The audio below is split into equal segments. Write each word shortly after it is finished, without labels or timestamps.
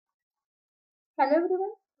Hello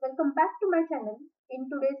everyone, welcome back to my channel. In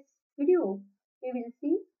today's video, we will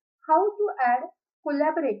see how to add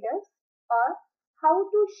collaborators or how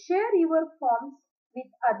to share your forms with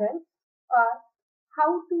others or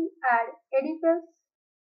how to add editors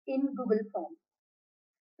in Google Forms.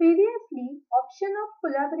 Previously, option of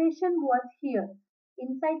collaboration was here.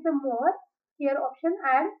 Inside the more, here option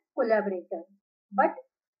add collaborator. But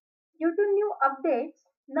due to new updates,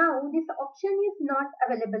 now this option is not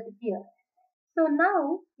available here. So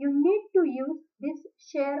now you need to use this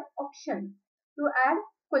share option to add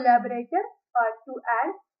collaborator or to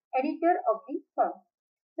add editor of the form.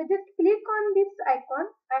 So just click on this icon.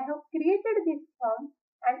 I have created this form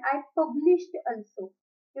and I published also.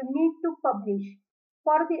 You need to publish.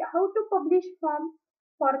 For the how to publish form,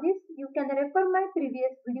 for this you can refer my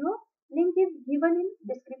previous video. Link is given in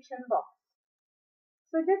description box.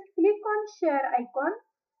 So just click on share icon.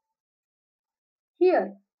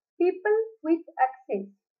 Here, people with access.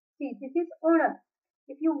 See, this is owner.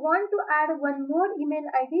 If you want to add one more email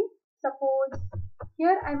ID, suppose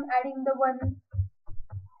here I am adding the one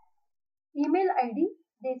email ID,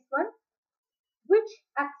 this one, which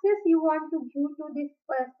access you want to give to this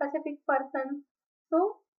specific person.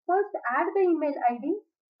 So first add the email ID.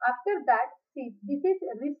 After that, see, this is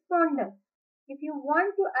responder. If you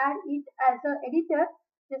want to add it as a editor,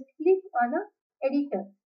 just click on a editor.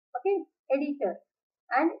 Okay, editor,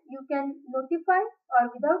 and you can notify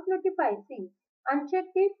or without notify. See,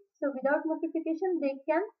 uncheck it, so without notification they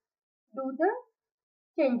can do the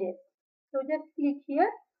changes. So just click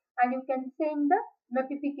here and you can send the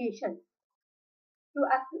notification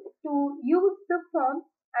to use the form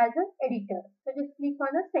as an editor. So just click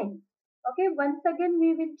on a send. Okay, once again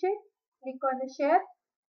we will check. Click on a share.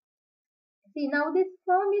 See, now this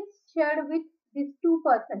form is shared with these two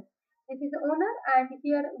persons. This is the owner and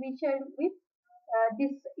here we shared with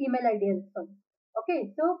this email ID also.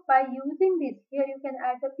 Okay, so by using this, here you can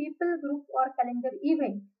add the people, group or calendar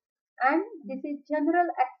event. And this is general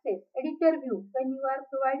access, editor view. When you are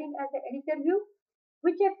providing as an editor view,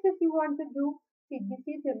 which access you want to do? See, this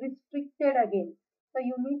is restricted again. So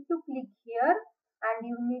you need to click here and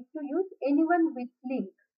you need to use anyone with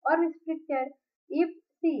link or restricted. If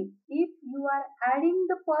if you are adding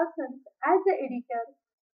the persons as the editor,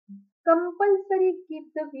 compulsory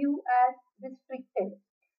keep the view as restricted.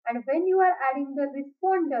 And when you are adding the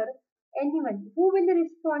responder, anyone who will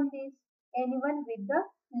respond is anyone with the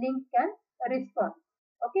link can respond.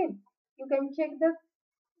 Okay, you can check the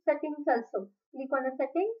settings also. Click on the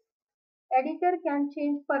settings. Editor can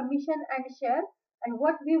change permission and share. And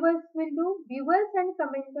what viewers will do, viewers and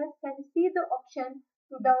commenters can see the option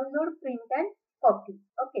to download, print and copy.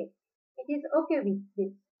 Okay, it is okay with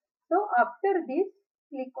this. So after this,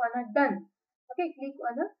 click on a done. Okay, click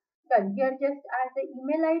on a done. Here just add the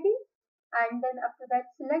email ID and then after that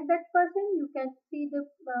select that person. You can see the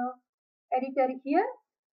editor here.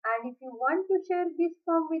 And if you want to share this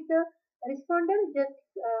form with the responder, just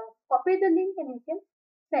copy the link and you can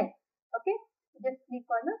send. Okay, just click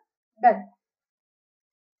on a done.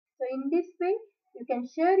 So in this way, you can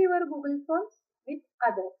share your Google Forms with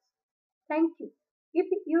others. Thank you. If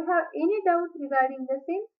you have any doubt regarding the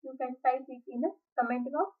same, you can type it in the comment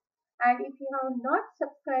box. And if you have not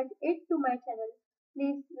subscribed yet to my channel,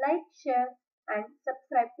 please like, share and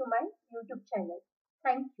subscribe to my YouTube channel.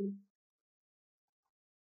 Thank you.